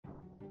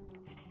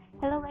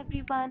Hello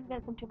everyone,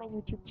 welcome to my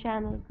YouTube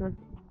channel. Girls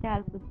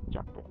Style with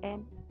Dr.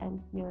 M.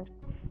 I'm here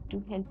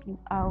to help you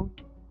out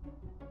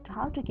to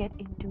how to get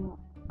into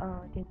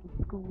dental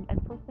school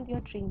and fulfill your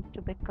dreams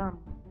to become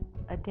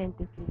a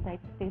dentist in the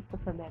United States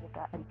of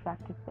America and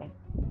practice there.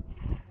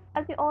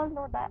 As you all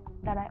know that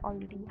I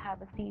already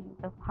have a series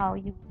of how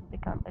you can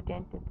become a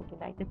dentist in the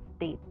United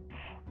States,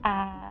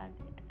 and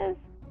it is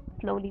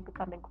slowly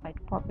becoming quite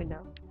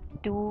popular.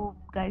 Do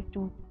guys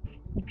do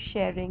keep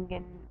sharing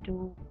and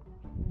do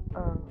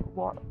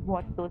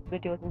watch those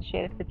videos and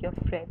share it with your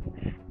friends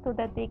so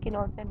that they can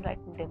also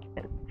enlighten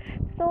themselves.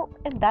 So,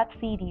 in that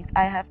series,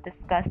 I have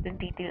discussed in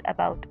detail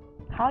about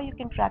how you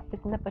can practice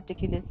in a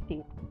particular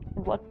state,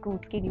 and what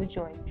schools can you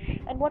join,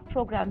 and what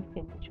programs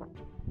can you join.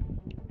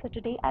 So,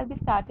 today I'll be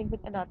starting with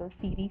another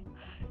series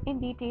in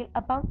detail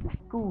about the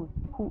schools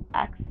who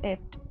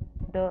accept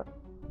the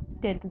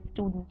dental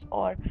students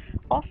or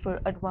offer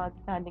advanced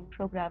standing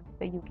programs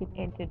where you can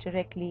enter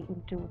directly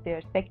into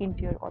their second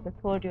year or the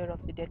third year of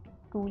the dental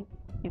school.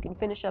 You can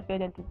finish up your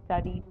dental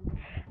studies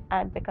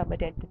and become a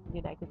dentist in the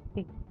United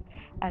States.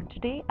 And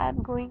today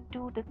I'm going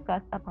to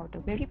discuss about a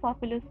very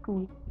popular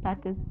school, that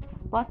is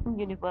Boston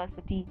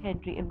University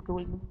Henry M.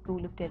 Goldman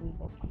School of Dental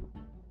Medicine.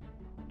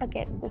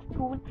 Again, the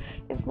school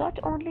is not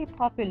only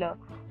popular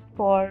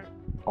for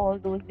all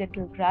those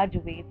dental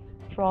graduates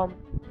from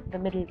the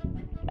Middle East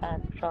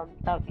and from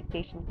Southeast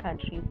Asian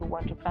countries who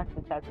want to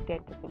practice as a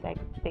dentist in the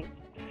United States,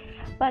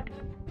 but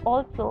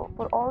also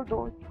for all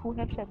those who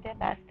have done their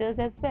masters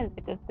as well,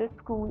 because this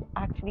school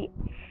actually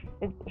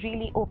is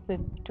really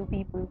open to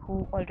people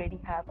who already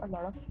have a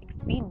lot of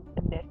experience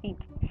in their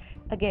field.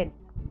 Again,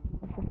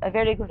 this is a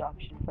very good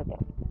option for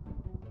them.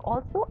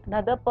 Also,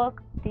 another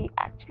perk, they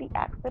actually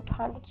accept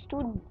 100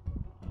 students,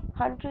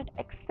 100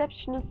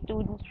 exceptional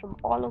students from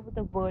all over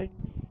the world,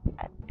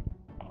 and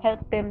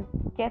help them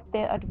get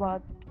their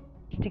advanced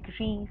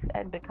degrees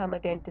and become a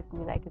dentist in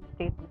the United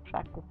States and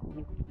practice in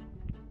you.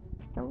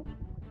 So,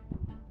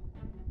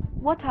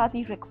 what are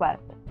the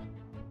requirements?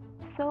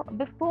 So,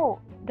 before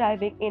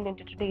diving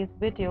into today's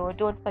video,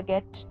 don't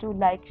forget to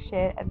like,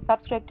 share, and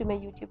subscribe to my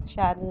YouTube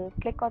channel.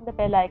 Click on the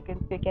bell icon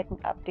so you get an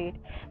update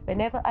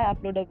whenever I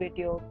upload a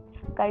video.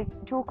 Guys,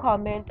 do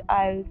comment.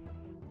 I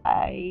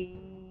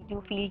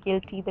do feel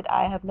guilty that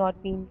I have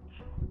not been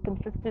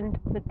consistent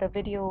with the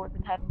videos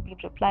and haven't been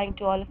replying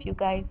to all of you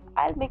guys.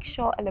 I'll make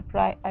sure I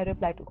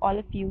reply to all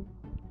of you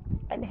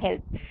and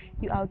help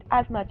you out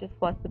as much as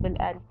possible,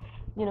 and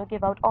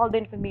give out all the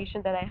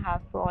information that I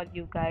have for all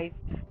you guys.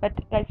 But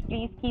guys,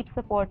 please keep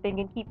supporting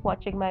and keep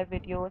watching my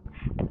videos,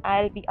 and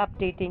I'll be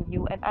updating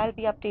you, and I'll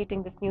be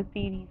updating this new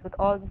series with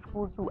all the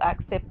schools who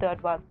accept the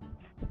advanced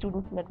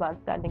students in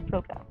advanced standing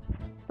program.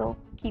 So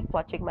keep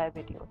watching my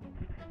videos.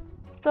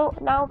 So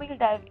now we'll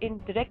dive in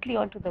directly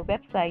onto the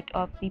website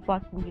of the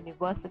Boston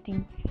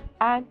University,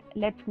 and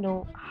let's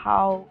know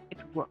how it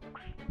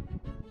works.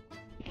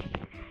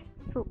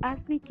 So as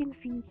we can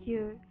see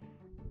here,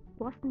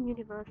 Boston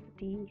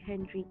University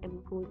Henry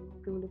M. Goldman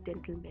School of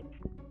Dental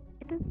Medicine.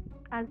 It is,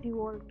 as you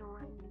all know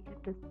and we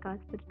have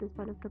discussed, that it is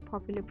one of the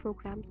popular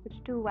programs which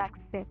do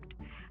accept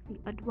the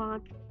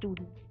advanced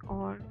students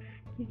or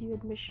give you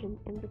admission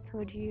in the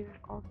third year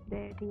of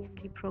their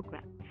DMD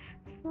program.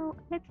 So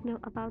let's know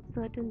about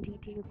certain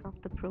details of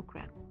the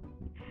program.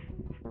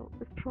 So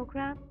this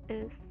program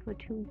is for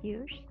 2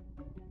 years,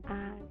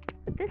 and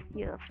for this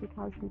year of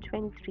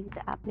 2023,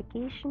 the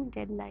application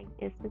deadline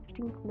is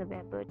 15th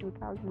November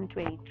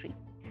 2023.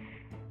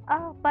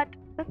 But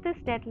with this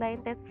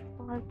deadline, there's a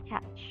small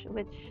catch,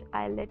 which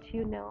I'll let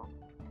you know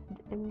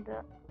in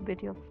the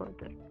video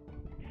further.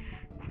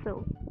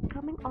 So,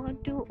 coming on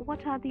to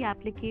what are the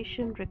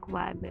application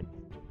requirements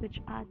which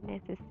are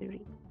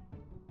necessary.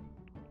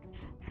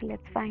 So,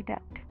 let's find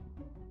out.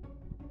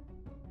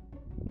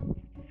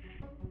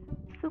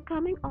 So,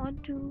 coming on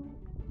to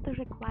the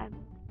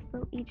requirements.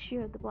 So, each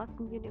year, the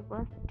Boston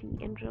University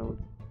enrolls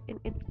in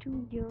its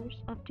 2 years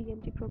of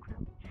DMD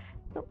program.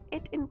 So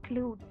it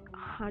includes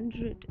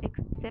 100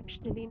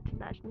 exceptionally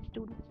international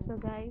students. So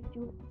guys,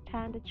 you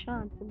stand a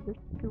chance in this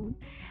school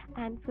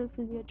and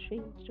fulfill your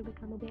dreams to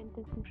become a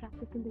dentist and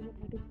practice in the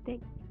United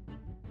States.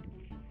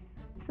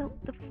 So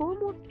the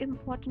foremost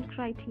important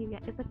criteria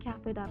is a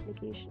CAPID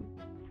application.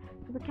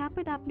 So the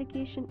CAPID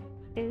application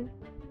is,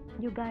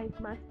 you guys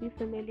must be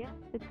familiar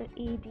with the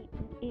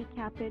ADEA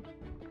CAPID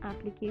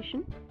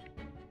application,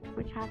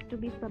 which has to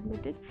be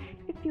submitted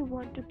if you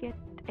want to get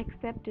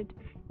accepted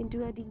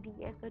into a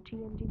DDS or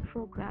TMD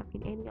program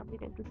in any of the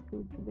dental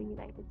schools in the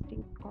United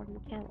States or in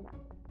Canada.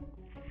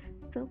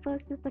 So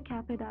first is the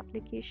CAPID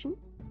application,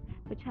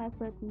 which has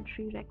certain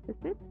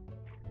prerequisites.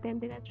 Then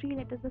there are 3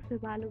 letters of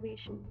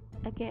evaluation.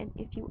 Again,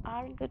 if you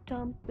are in good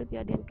terms with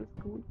your dental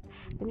schools,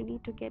 then you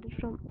need to get it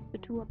from the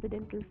 2 of the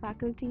dental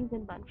faculties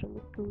and 1 from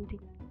the school dean.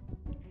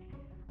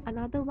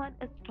 Another one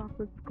is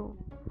TOEFL score.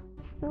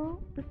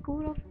 So the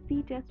score of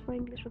the test for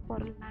English or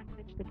foreign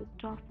language, that is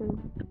TOEFL,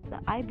 the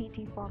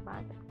IBT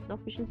format, the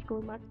official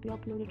score must be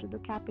uploaded to the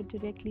CAPID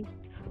directly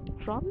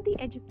from the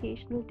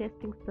Educational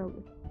Testing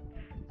Service.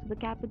 So the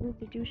CAPID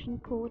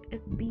institution code is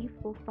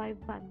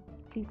B451.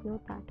 Please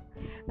note that.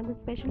 And the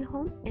special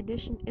home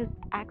edition is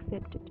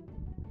accepted.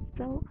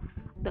 So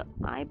the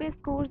My Best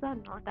scores are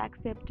not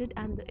accepted,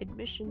 and the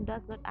admission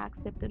does not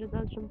accept the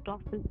results from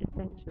TOEFL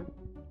Essentials.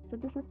 So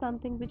this is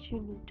something which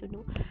you need to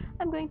know.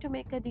 I'm going to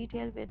make a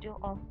detailed video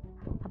of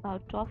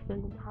about TOEFL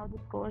and how the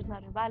scores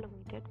are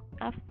evaluated.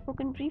 I've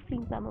spoken briefly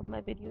in some of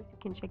my videos. You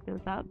can check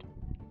those out.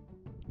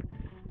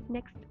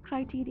 Next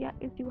criteria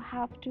is you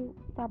have to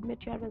submit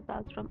your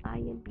results from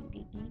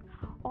INBDE,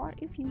 or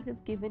if you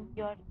have given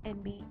your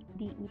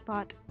NBDE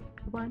part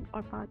 1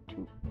 or part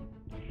 2.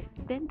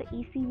 Then the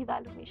ECE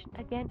evaluation,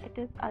 again it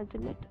is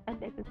ultimate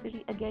and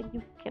necessary. Again,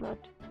 you cannot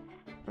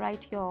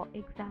write your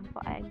exam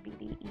for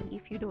INBDE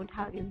if you don't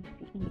have your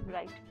ECE,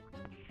 right?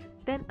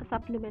 Then a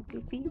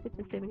supplementary fee, which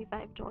is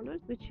 $75,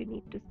 which you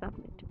need to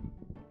submit.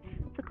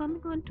 So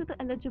coming on to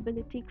the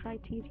eligibility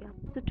criteria.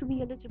 So to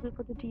be eligible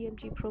for the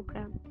DMD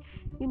program,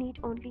 you need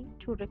only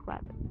two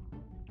requirements.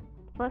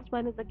 First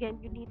one is, again,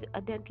 you need a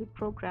dental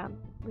program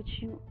which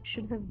you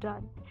should have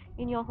done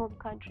in your home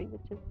country,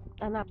 which is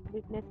an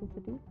absolute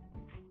necessity.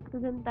 Other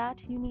than that,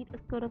 you need a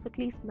score of at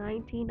least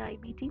 19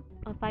 IBT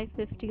or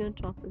 550 on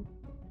TOEFL,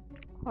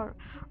 or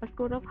a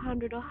score of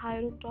 100 or higher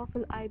on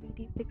TOEFL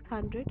IBT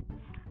 600,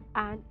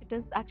 and it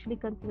is actually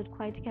considered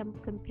quite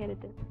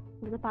competitive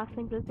with a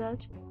passing result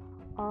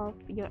of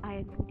your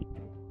INBD.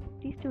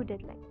 These two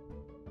deadlines.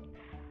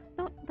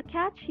 So the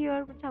catch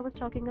here, which I was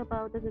talking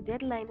about, is the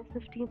deadline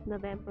is 15th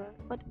November,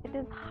 but it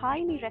is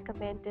highly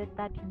recommended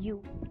that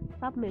you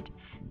submit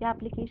the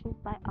applications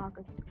by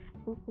August,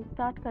 since we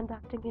start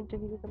conducting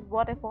interviews. And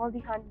what if all the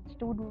 100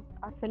 students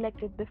are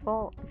selected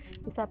before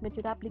you submit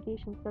your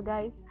application? So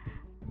guys,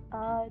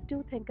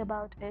 do think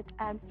about it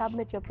and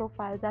submit your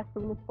profiles as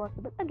soon as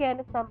possible. Again,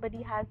 if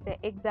somebody has their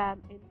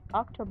exam in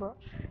October,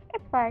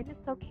 it's fine,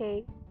 it's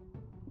okay.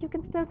 You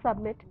can still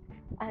submit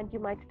and you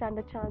might stand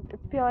a chance.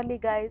 It's purely,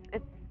 guys,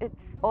 it's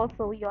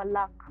also your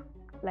luck,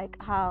 like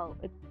how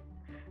it's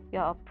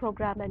your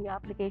program and your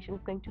application is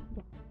going to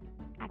be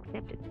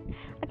accepted.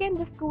 Again,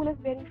 the school is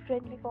very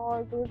friendly for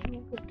all those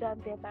who have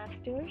done their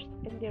masters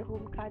in their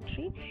home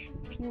country.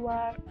 If you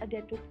are a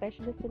dental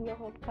specialist in your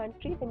home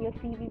country, then your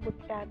CV would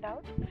stand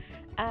out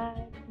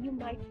and you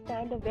might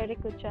stand a very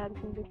good chance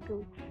in the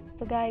school.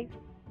 So guys,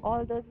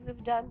 all those who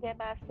have done their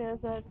masters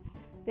or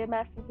their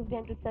masters of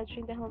dental surgery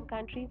in their home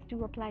countries,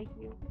 do apply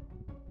here.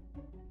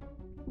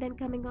 Then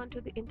coming on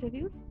to the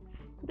interviews.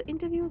 The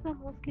interviews are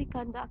mostly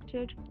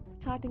conducted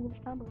starting in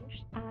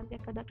summers, and they're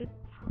conducted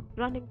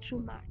running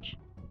through March.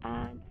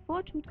 And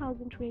for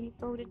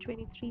 2024 and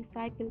 23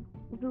 cycle,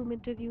 Zoom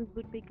interviews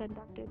would be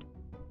conducted.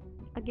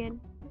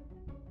 Again,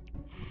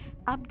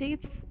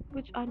 updates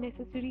which are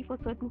necessary for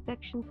certain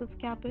sections of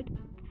CAPID,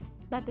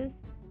 that is,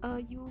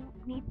 you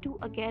need to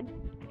again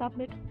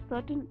submit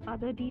certain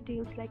other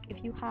details, like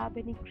if you have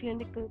any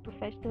clinical,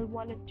 professional,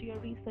 volunteer,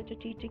 research or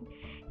teaching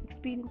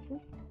experiences,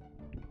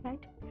 right?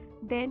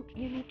 Then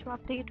you need to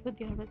update with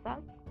your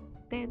results.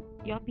 Then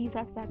your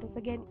visa status,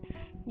 again,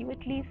 you at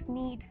least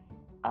need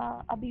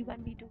a B1,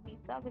 B2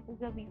 visa, which is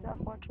a visa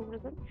for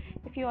tourism.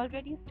 If you're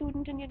already a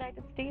student in the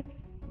United States,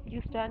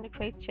 you stand a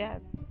great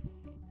chance.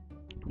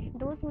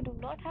 Those who do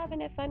not have an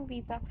F1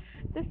 visa,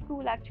 this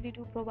school actually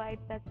do provide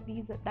that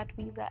visa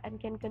and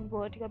can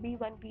convert your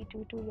B1,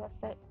 B2 to your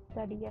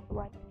study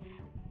F1.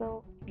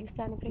 So you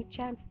stand a great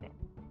chance there.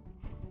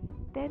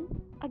 Then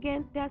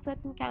again, there are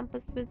certain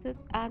campus visits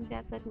and there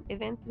are certain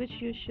events which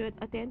you should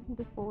attend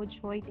before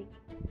joining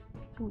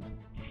school.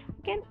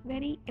 Again,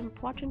 very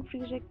important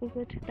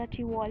prerequisite that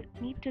you all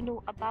need to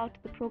know about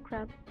the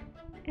program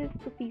is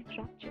the fee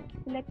structure.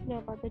 So let's know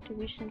about the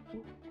tuition fee.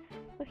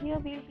 So here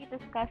we'll be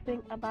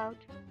discussing about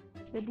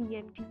the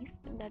DMDs,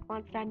 the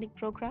Advanced Standing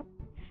Program.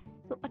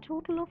 So a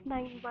total of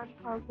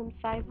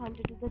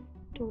 91,500 is the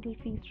total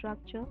fee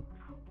structure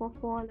for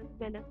fall as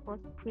well as for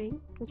spring,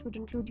 which would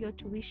include your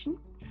tuition,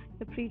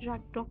 your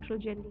pre-doctoral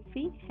general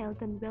fee, health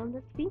and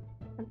wellness fee,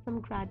 and some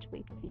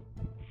graduate fee.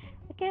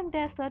 Again,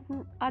 there are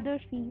certain other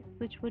fees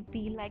which would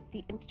be like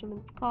the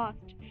instruments cost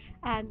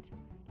and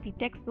the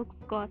textbooks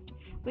cost,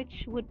 which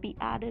would be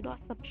added or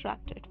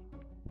subtracted.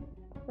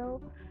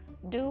 So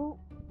do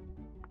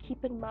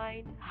keep in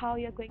mind how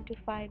you're going to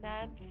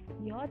finance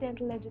your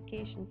dental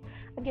education.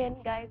 Again,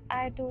 guys,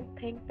 I don't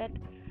think that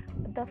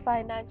the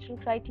financial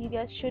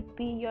criteria should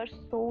be your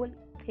sole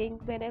thing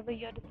whenever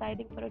you're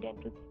deciding for a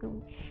dental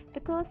school,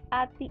 because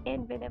at the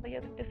end, whenever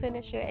you're going to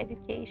finish your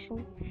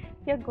education,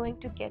 you're going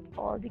to get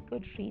all the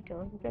good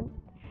returns, and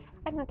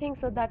I don't think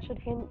so that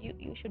should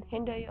you should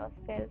hinder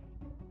yourself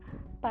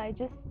by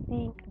just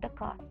seeing the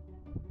cost.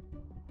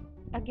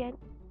 Again,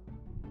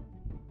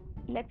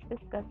 let's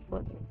discuss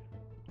further.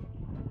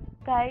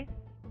 Guys,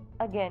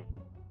 again,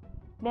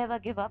 never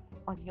give up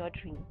on your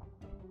dreams.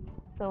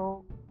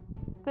 So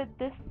with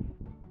this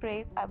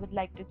phrase, I would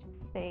like to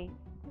just say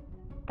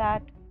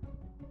that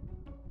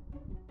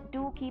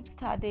do keep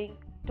studying,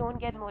 don't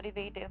get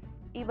motivated.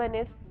 Even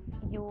if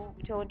you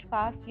don't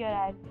pass your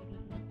IELTS,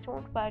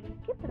 don't worry,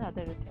 give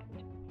another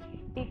attempt.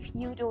 If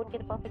you don't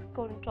get a perfect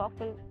score in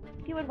TOEFL,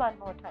 give it one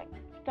more time.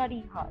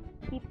 Study hard,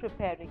 keep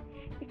preparing.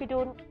 If you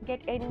don't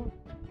get any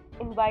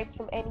invites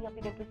from any of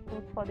the dental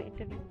schools for the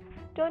interview,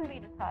 don't be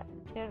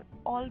disheartened. There's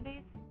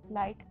always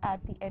light at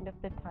the end of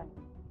the tunnel.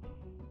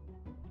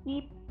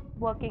 Keep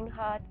working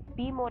hard,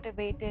 be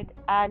motivated,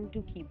 and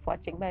do keep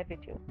watching my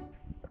videos.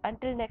 So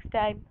until next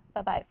time,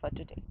 bye bye for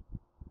today.